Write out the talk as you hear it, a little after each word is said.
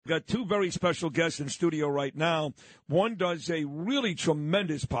got two very special guests in studio right now. One does a really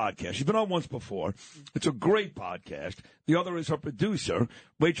tremendous podcast. She's been on once before. It's a great podcast. The other is her producer,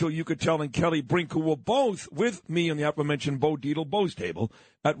 Rachel Uchitel and Kelly Brink, who were both with me on the aforementioned Bo Dietl Bo's table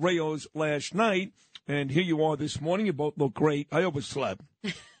at Rayo's last night. And here you are this morning. You both look great. I overslept.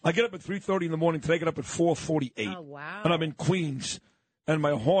 I get up at 3:30 in the morning. Today I get up at 4:48. Oh, wow. And I'm in Queens. And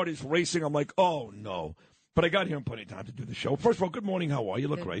my heart is racing. I'm like, oh, no. But I got here in plenty of time to do the show. First of all, good morning. How are you? You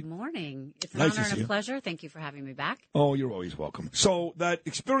look great. Good morning. It's an Nice to honor see and a you. pleasure. Thank you for having me back. Oh, you're always welcome. So that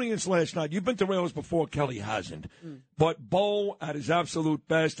experience last night, you've been to Rails before, Kelly hasn't. But Bo at his absolute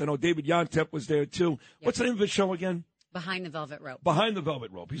best. I know David Yontep was there, too. What's the name of his show again? Behind the Velvet Rope. Behind the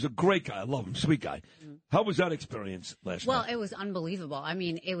Velvet Rope. He's a great guy. I love him. Sweet guy. How was that experience last Well, night? it was unbelievable. I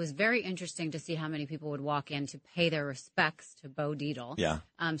mean, it was very interesting to see how many people would walk in to pay their respects to Bo Dietl. Yeah.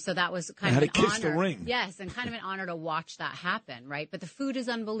 So that was kind I of had an to kiss honor. the ring. Yes, and kind of an honor to watch that happen, right? But the food is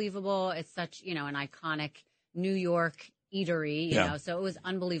unbelievable. It's such, an iconic New York eatery, you know, so it was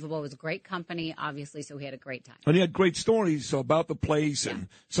unbelievable. It was great company, obviously, so we had a great time. And he had great stories about the place and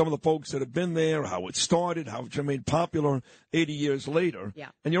some of the folks that have been there, how it started, how it remained popular 80 years later.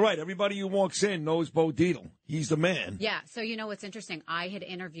 Yeah. And you're right. Everybody who walks in knows Bo Dietl. He's the man. Yeah. So, what's interesting? I had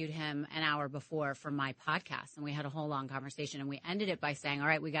interviewed him an hour before for my podcast, and we had a whole long conversation, and we ended it by saying, all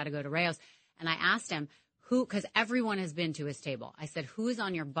right, we got to go to Rayo's. And I asked him, because everyone has been to his table. I said, who is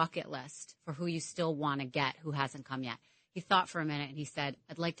on your bucket list for who you still want to get who hasn't come yet? He thought for a minute, and he said,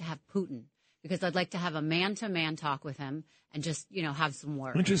 I'd like to have Putin, because I'd like to have a man-to-man talk with him and just, have some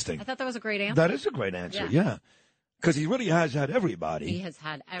words. Interesting. I thought that was a great answer. That is a great answer, yeah. Because he really has had everybody. He has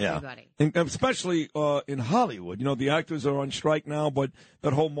had everybody. Yeah. And especially in Hollywood. The actors are on strike now, but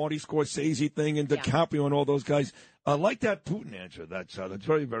that whole Marty Scorsese thing and DiCaprio and all those guys, I like that Putin answer. That's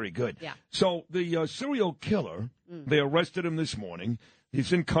very, very good. Yeah. So the serial killer, they arrested him this morning.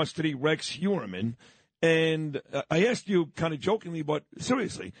 He's in custody, Rex Heuermann. And I asked you kind of jokingly, but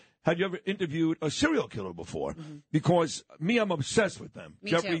seriously, had you ever interviewed a serial killer before? Because I'm obsessed with them.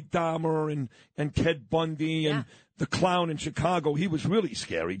 Me Jeffrey too. Dahmer and Ted Bundy and the clown in Chicago. He was really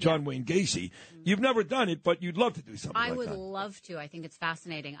scary. John Wayne Gacy. You've never done it, but you'd love to do something like that. I would love to. I think it's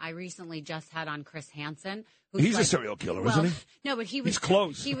fascinating. I recently just had on Chris Hansen. He's a serial killer, isn't he? No, but He's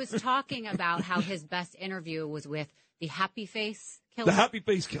close. He was talking about how his best interview was with the Happy Face killer. The Happy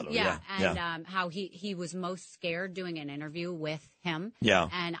Face Killer, and how he was most scared doing an interview with him. Yeah.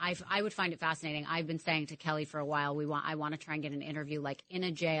 And I would find it fascinating. I've been saying to Kelly for a while, I want to try and get an interview like in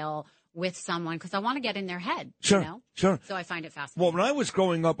a jail with someone because I want to get in their head. Sure. So I find it fascinating. Well, when I was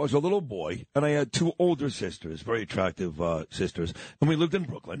growing up, I was a little boy, and I had two older sisters, very attractive sisters, and we lived in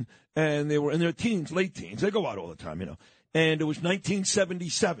Brooklyn, and they were in their teens, late teens. They go out all the time, And it was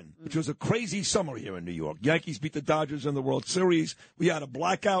 1977, which was a crazy summer here in New York. Yankees beat the Dodgers in the World Series. We had a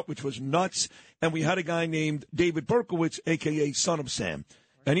blackout, which was nuts. And we had a guy named David Berkowitz, a.k.a. Son of Sam.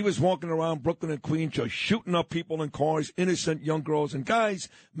 And he was walking around Brooklyn and Queens just shooting up people in cars, innocent young girls and guys,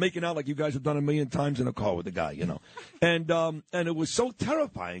 making out like you guys have done a million times in a car with a guy, And it was so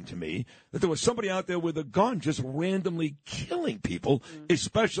terrifying to me that there was somebody out there with a gun just randomly killing people,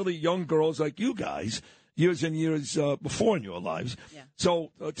 especially young girls like you guys. Years and years before in your lives. Yeah.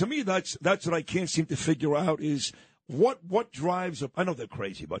 So to me, that's what I can't seem to figure out is what drives I know they're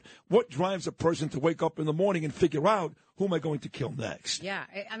crazy, but what drives a person to wake up in the morning and figure out who am I going to kill next? Yeah.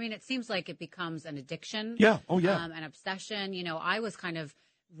 I mean, it seems like it becomes an addiction. Yeah. Oh, yeah. An obsession. I was kind of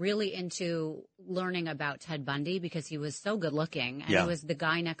really into learning about Ted Bundy because he was so good looking and he was the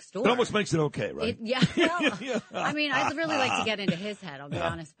guy next door. It almost makes it okay, right? Well, I mean, I'd really like to get into his head, I'll be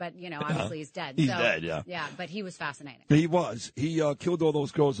honest, but obviously he's dead. He's dead, yeah. Yeah, but he was fascinating. He was. He killed all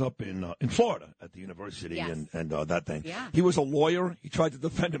those girls up in Florida at the university and that thing. Yeah. He was a lawyer. He tried to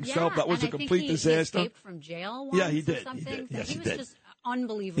defend himself. That was a complete disaster. He escaped from jail once. Yeah, he did. Or something. He did. Yes, he he was did. just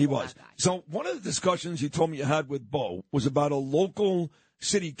unbelievable. He was. That guy. So one of the discussions you told me you had with Bo was about a local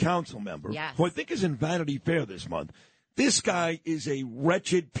city council member who I think is in Vanity Fair this month. This guy is a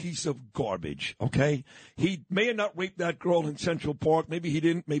wretched piece of garbage, okay? He may have not raped that girl in Central Park. Maybe he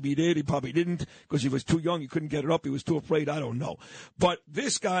didn't. Maybe he did. He probably didn't because he was too young. He couldn't get it up. He was too afraid. I don't know. But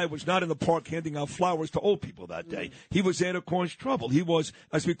this guy was not in the park handing out flowers to old people that day. He was there to cause trouble. He was,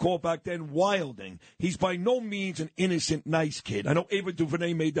 as we called back then, wilding. He's by no means an innocent, nice kid. I know Ava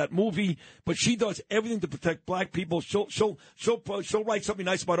DuVernay made that movie, but she does everything to protect black people. She'll write something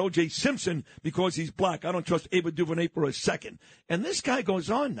nice about O.J. Simpson because he's black. I don't trust Ava DuVernay for for a second. And this guy goes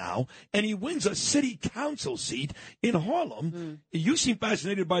on now, and he wins a city council seat in Harlem. You seem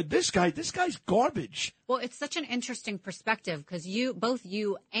fascinated by this guy. This guy's garbage. Well, it's such an interesting perspective because both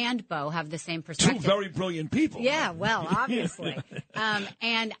you and Bo have the same perspective. Two very brilliant people. Yeah, well, obviously.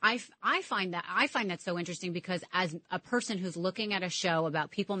 And I find that so interesting because as a person who's looking at a show about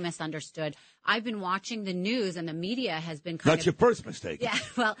people misunderstood, I've been watching the news and the media has been That's your first mistake. Yeah,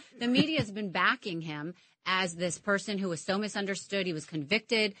 well, the media has been backing him as this person who was so misunderstood. He was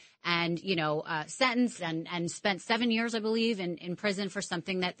convicted and, sentenced and spent 7 years, I believe, in prison for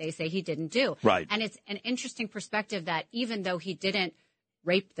something that they say he didn't do. Right. And it's an interesting perspective that even though he didn't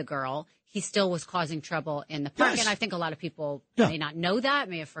rape the girl, he still was causing trouble in the park. Yes. And I think a lot of people may not know that,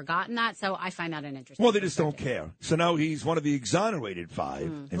 may have forgotten that. So I find that an interesting Well, they just don't care. So now he's one of the exonerated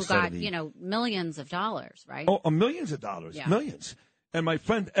five. Who got, millions of dollars, right? Oh, millions of dollars. Yeah. Millions. And my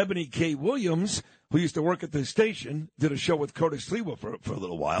friend Ebony K. Williams, who used to work at the station, did a show with Curtis Lewa for a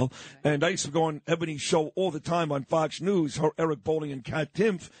little while. Okay. And I used to go on Ebony's show all the time on Fox News, her, Eric Bowling, and Kat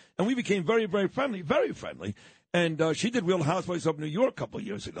Timpf. And we became very, very friendly, very friendly. And she did Real Housewives of New York a couple of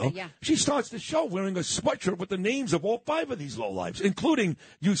years ago. Yeah. She starts the show wearing a sweatshirt with the names of all five of these lowlifes, including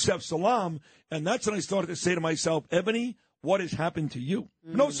Yusef Salam. And that's when I started to say to myself, Ebony, what has happened to you?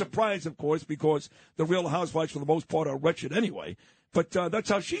 No surprise, of course, because the Real Housewives, for the most part, are wretched anyway. But that's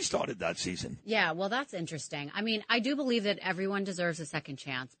how she started that season. Yeah, well, that's interesting. I mean, I do believe that everyone deserves a second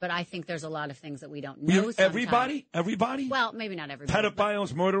chance, but I think there's a lot of things that we don't know. Everybody? Everybody? Well, maybe not everybody.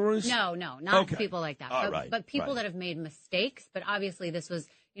 Pedophiles, murderers? No, not people like that. All right. But people that have made mistakes. But obviously, this was,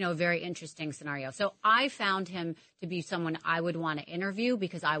 a very interesting scenario. So I found him to be someone I would want to interview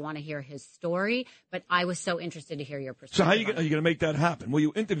because I want to hear his story. But I was so interested to hear your perspective. So how are you going to make that happen? Will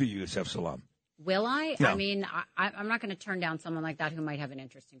you interview Yusef Salam? Will I? Yeah. I mean, I'm not going to turn down someone like that who might have an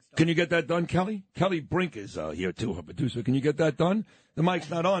interesting story. Can you get that done, Kelly? Kelly Brink is here, too, her producer. Can you get that done? The mic's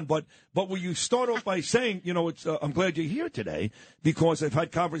not on, but will you start off by saying, it's I'm glad you're here today because I've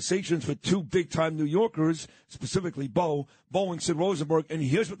had conversations with two big-time New Yorkers, specifically Bo and Sid Rosenberg, and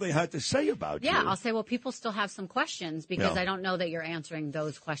here's what they had to say about you. Yeah, I'll say, well, people still have some questions because I don't know that you're answering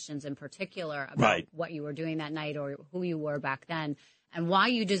those questions in particular about what you were doing that night or who you were back then. And why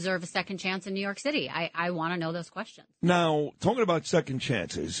you deserve a second chance in New York City. I want to know those questions. Now, talking about second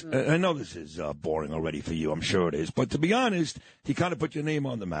chances, I know this is boring already for you. I'm sure it is. But to be honest, he kind of put your name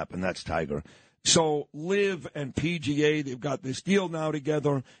on the map, and that's Tiger. So Liv and PGA, they've got this deal now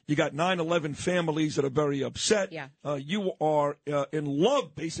together. You got 9/11 families that are very upset. Yeah. You are in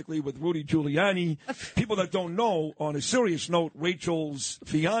love, basically, with Rudy Giuliani. People that don't know, on a serious note, Rachel's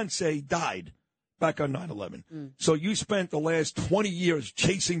fiance died back on 9/11. So you spent the last 20 years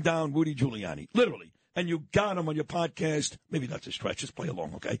chasing down Rudy Giuliani, literally. And you got him on your podcast. Maybe that's a stretch. Just play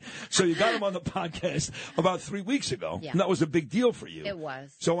along, okay? So you got him on the podcast about 3 weeks ago. Yeah. And that was a big deal for you. It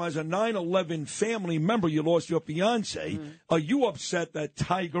was. So as a 9/11 family member, you lost your fiance. Are you upset that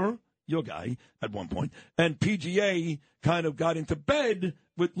Tiger, your guy at one point, and PGA kind of got into bed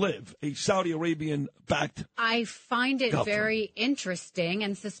with Liv, a Saudi Arabian-backed I find it girlfriend? very interesting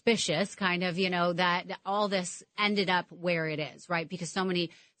and suspicious, kind of, that all this ended up where it is, right? Because so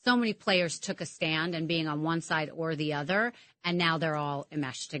many players took a stand and being on one side or the other, and now they're all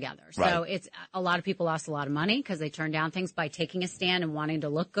enmeshed together. Right. So it's a lot of people lost a lot of money because they turned down things by taking a stand and wanting to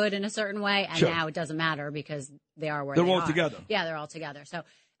look good in a certain way, and now it doesn't matter because they are where they're they all are. together. Yeah, they're all together. So.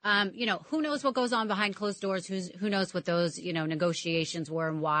 Who knows what goes on behind closed doors? Who knows what those, negotiations were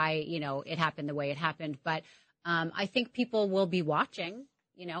and why, it happened the way it happened. But I think people will be watching.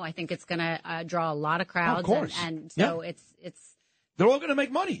 I think it's going to draw a lot of crowds. Of course. And so it's. They're all going to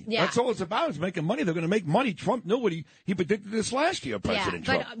make money. Yeah. That's all it's about is making money. They're going to make money. Trump knew what he predicted this last year, President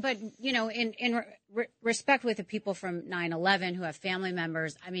Trump. But in respect with the people from 9/11 who have family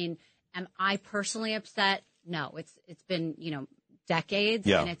members, I mean, am I personally upset? No, it's been, decades,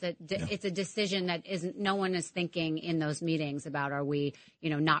 and it's a decision that no one is thinking in those meetings about are we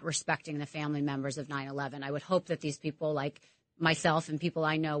not respecting the family members of 9/11. I would hope that these people like myself and people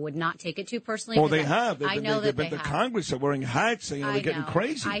I know would not take it too personally. Well, they have. They've been to Congress. They're wearing hats. They're getting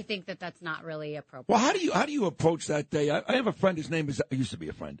crazy. I think that's not really appropriate. Well, how do you approach that day? I have a friend. His name used to be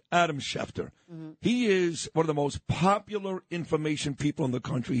a friend, Adam Schefter. He is one of the most popular information people in the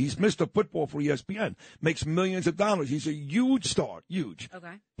country. He's Mr. Football for ESPN. Makes millions of dollars. He's a huge star. Huge.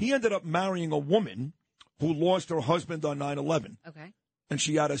 Okay. He ended up marrying a woman who lost her husband on 9/11. Okay. And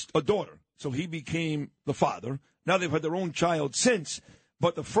she had a daughter. So he became the father. Now they've had their own child since.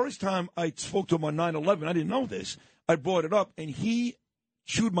 But the first time I spoke to him on 9/11, I didn't know this. I brought it up, and he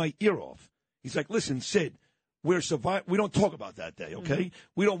chewed my ear off. He's like, listen, Sid, We don't talk about that day, okay?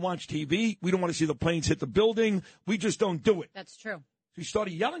 We don't watch TV. We don't want to see the planes hit the building. We just don't do it. That's true. He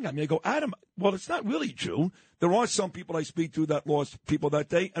started yelling at me. I go, Adam, well, it's not really true. There are some people I speak to that lost people that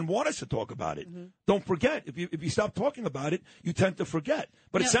day and want us to talk about it. Don't forget. If you stop talking about it, you tend to forget.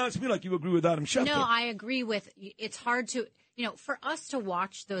 But it sounds to me like you agree with Adam Schefter. No, I agree with, it's hard to, for us to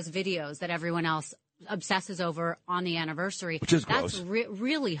watch those videos that everyone else obsesses over on the anniversary. Which is that's gross.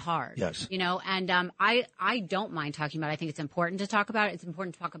 really hard. Yes. And I don't mind talking about it. I think it's important to talk about it. It's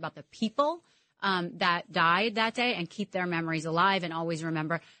important to talk about the people that died that day and keep their memories alive and always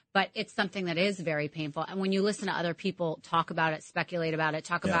remember. But it's something that is very painful. And when you listen to other people talk about it, speculate about it,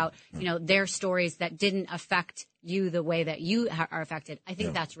 talk about, their stories that didn't affect you the way that you are affected, I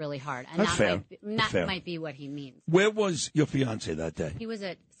think that's really hard. And that's fair. That might be what he means. Where was your fiancé that day? He was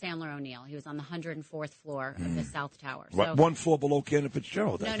at Sandler O'Neill. He was on the 104th floor of the South Tower. So, right, one floor below Kenneth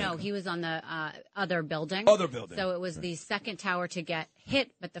Fitzgerald. No, he was on the other building. Other building. So it was the second tower to get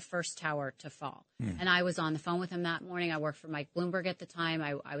hit, but the first tower to fall. And I was on the phone with him that morning. I worked for Mike Bloomberg at the time.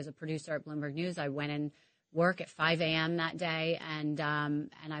 I was a producer at Bloomberg News. I went in work at 5 a.m. that day, and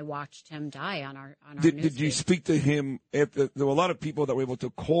I watched him die on our news Did you speak to him after? There were a lot of people that were able to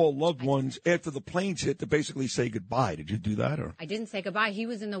call loved ones after the planes hit to basically say goodbye. Did you do that? Or? I didn't say goodbye. He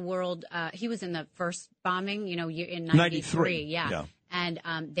was in the world. He was in the first bombing, in 93. Yeah. And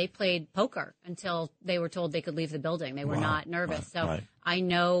they played poker until they were told they could leave the building. They were not nervous. Right. I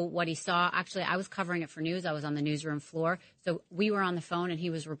know what he saw. Actually, I was covering it for news. I was on the newsroom floor. So we were on the phone, and he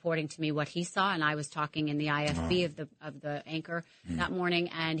was reporting to me what he saw, and I was talking in the IFB of the anchor that morning,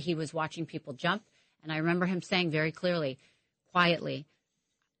 and he was watching people jump. And I remember him saying very clearly, quietly,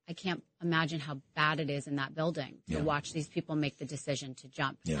 I can't imagine how bad it is in that building to watch these people make the decision to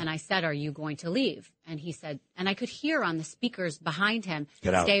jump. Yeah. And I said, are you going to leave? And he said, and I could hear on the speakers behind him,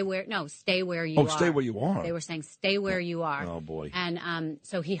 stay where you are. Stay where you are. They were saying, stay where you are. Oh, boy. And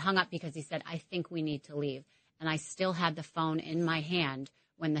so he hung up because he said, I think we need to leave. And I still had the phone in my hand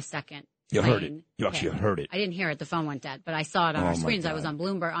when the second You plane heard it. You actually heard it. I didn't hear it. The phone went dead, but I saw it on our screens. I was on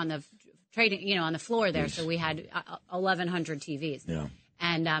Bloomberg on the trading, on the floor there. Yes. So we had 1,100 TVs. Yeah.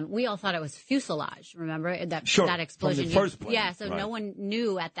 And we all thought it was fuselage, remember? That explosion. From the first plane. Yeah, so no one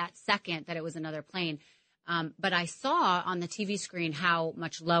knew at that second that it was another plane. But I saw on the TV screen how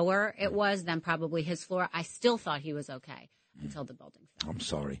much lower it was than probably his floor. I still thought he was okay until the building fell. I'm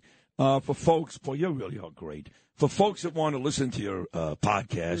sorry. For folks, boy, you really are great. For folks that want to listen to your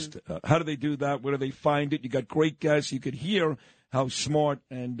podcast, how do they do that? Where do they find it? You got great guests. You could hear how smart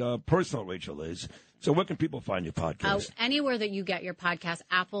and personal Rachel is. So where can people find your podcast? Anywhere that you get your podcast,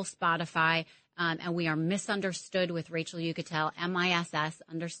 Apple, Spotify, and we are Misunderstood with Rachel Uchitel, MISS,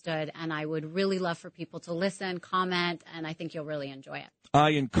 understood. And I would really love for people to listen, comment, and I think you'll really enjoy it.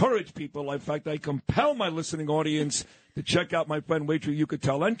 I encourage people, in fact, I compel my listening audience to check out my friend Rachel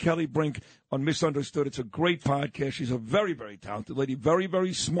Uchitel and Kelly Brink on Misunderstood. It's a great podcast. She's a very, very talented lady, very,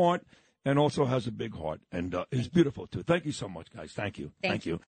 very smart, and also has a big heart, and is beautiful, too. Thank you so much, guys. Thank you. Thank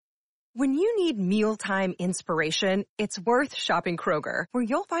you. When you need mealtime inspiration, it's worth shopping Kroger, where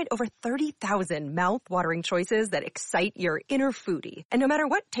you'll find over 30,000 mouth-watering choices that excite your inner foodie. And no matter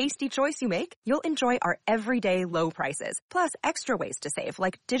what tasty choice you make, you'll enjoy our everyday low prices, plus extra ways to save,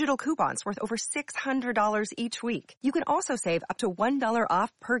 like digital coupons worth over $600 each week. You can also save up to $1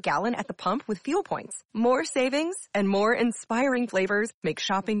 off per gallon at the pump with fuel points. More savings and more inspiring flavors make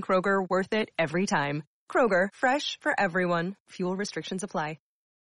shopping Kroger worth it every time. Kroger, fresh for everyone. Fuel restrictions apply.